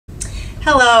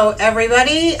Hello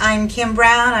everybody, I'm Kim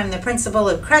Brown. I'm the principal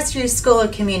of Crestview School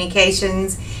of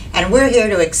Communications, and we're here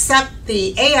to accept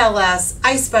the ALS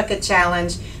Ice Bucket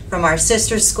Challenge from our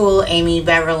sister school, Amy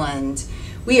Beverland.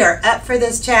 We are up for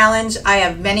this challenge. I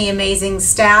have many amazing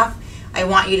staff. I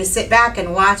want you to sit back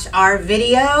and watch our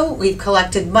video. We've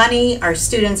collected money, our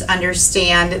students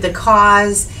understand the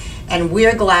cause, and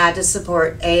we're glad to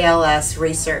support ALS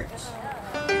research.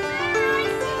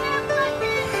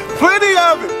 Plenty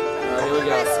of it! Here we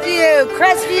go. Crestview.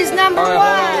 Crestview's number one. I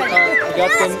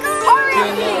got them.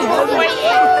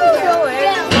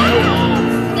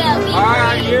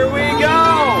 Alright, here we go.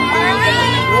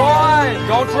 One.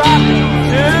 Don't drop it.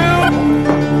 Two.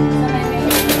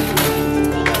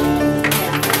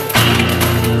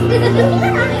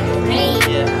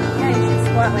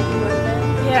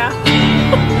 Yeah.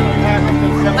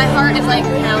 My heart is like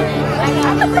pounding.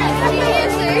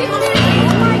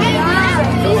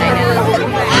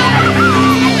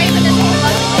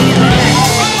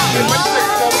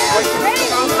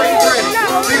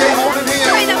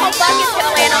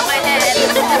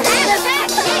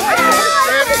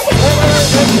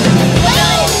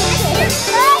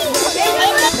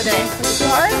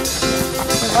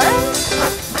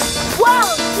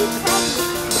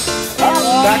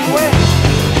 Back away.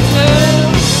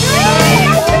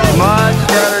 Much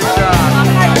better shot.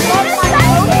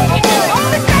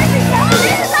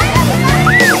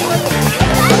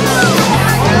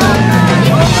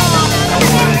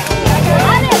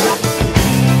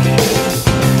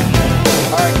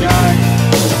 Alright, guys.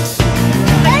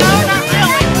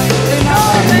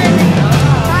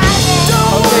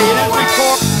 Okay, it is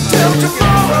record. Till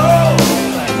tomorrow.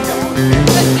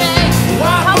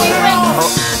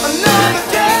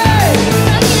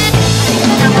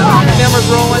 Camera's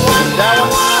rolling. That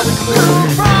one.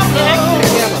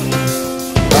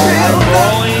 I'm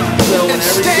rolling, so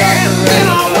whenever you guys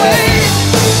are ready.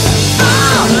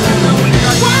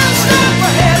 One step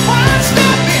ahead, one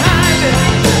step behind it.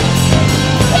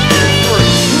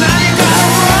 Now you gotta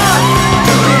run.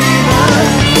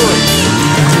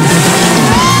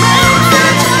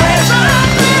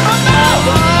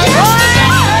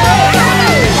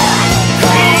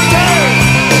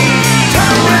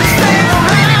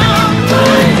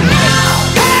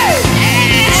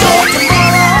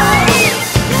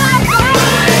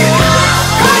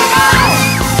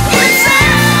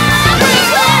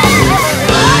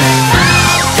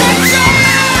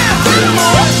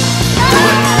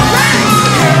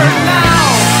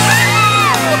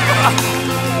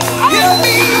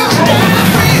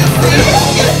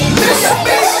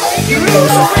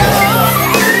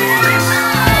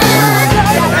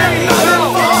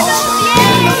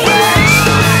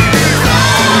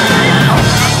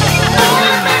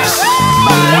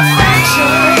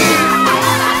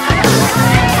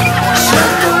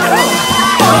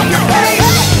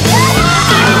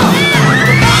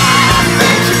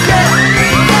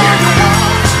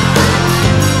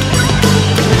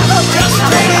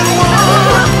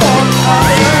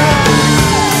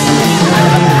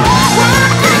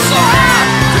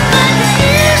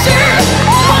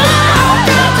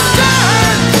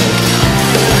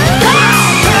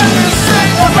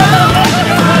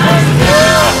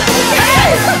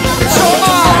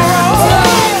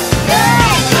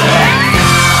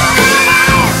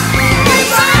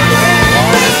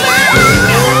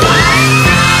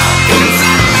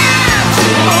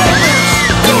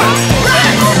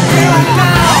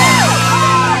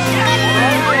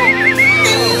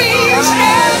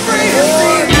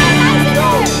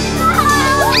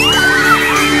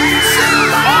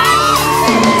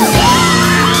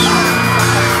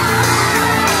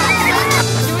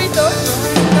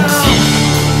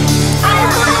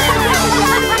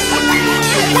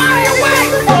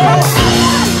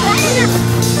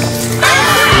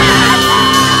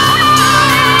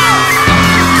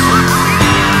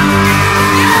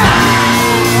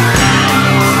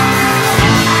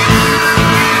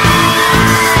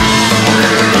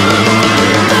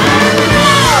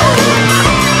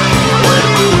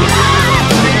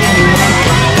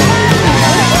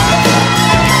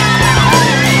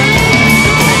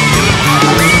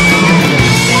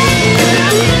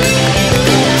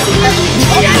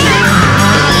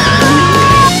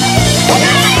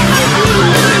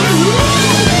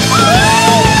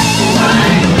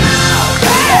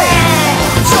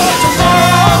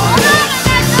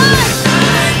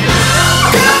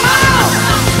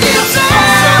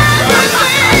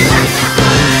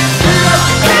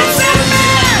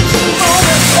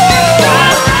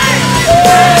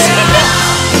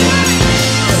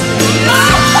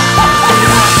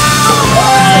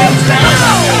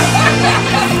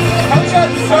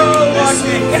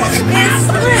 I'm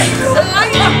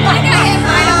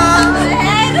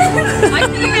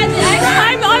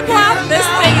laughing. This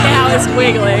thing now is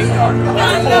wiggling.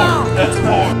 That's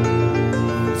four.